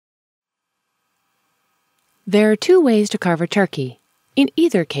There are two ways to carve a turkey. In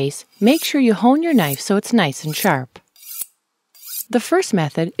either case, make sure you hone your knife so it's nice and sharp. The first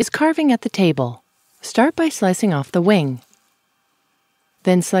method is carving at the table. Start by slicing off the wing.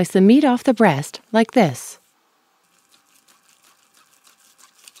 Then slice the meat off the breast like this.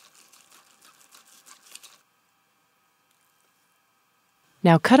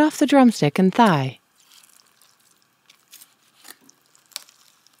 Now cut off the drumstick and thigh.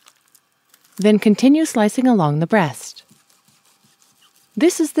 Then continue slicing along the breast.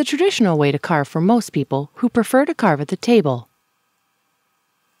 This is the traditional way to carve for most people who prefer to carve at the table.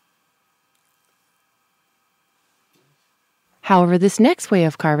 However, this next way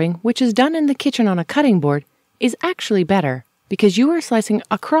of carving, which is done in the kitchen on a cutting board, is actually better because you are slicing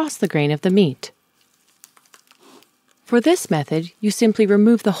across the grain of the meat. For this method, you simply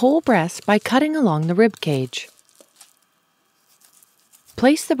remove the whole breast by cutting along the rib cage.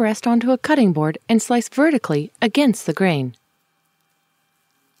 Place the breast onto a cutting board and slice vertically against the grain.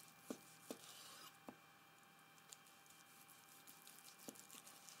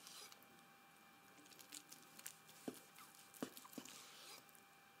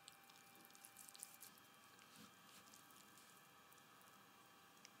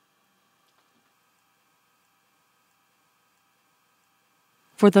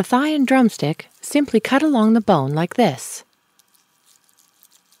 For the thigh and drumstick, simply cut along the bone like this.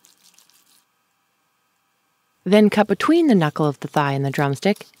 Then cut between the knuckle of the thigh and the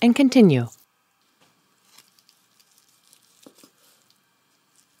drumstick and continue.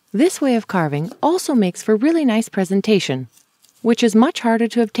 This way of carving also makes for really nice presentation, which is much harder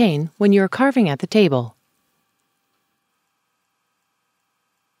to obtain when you are carving at the table.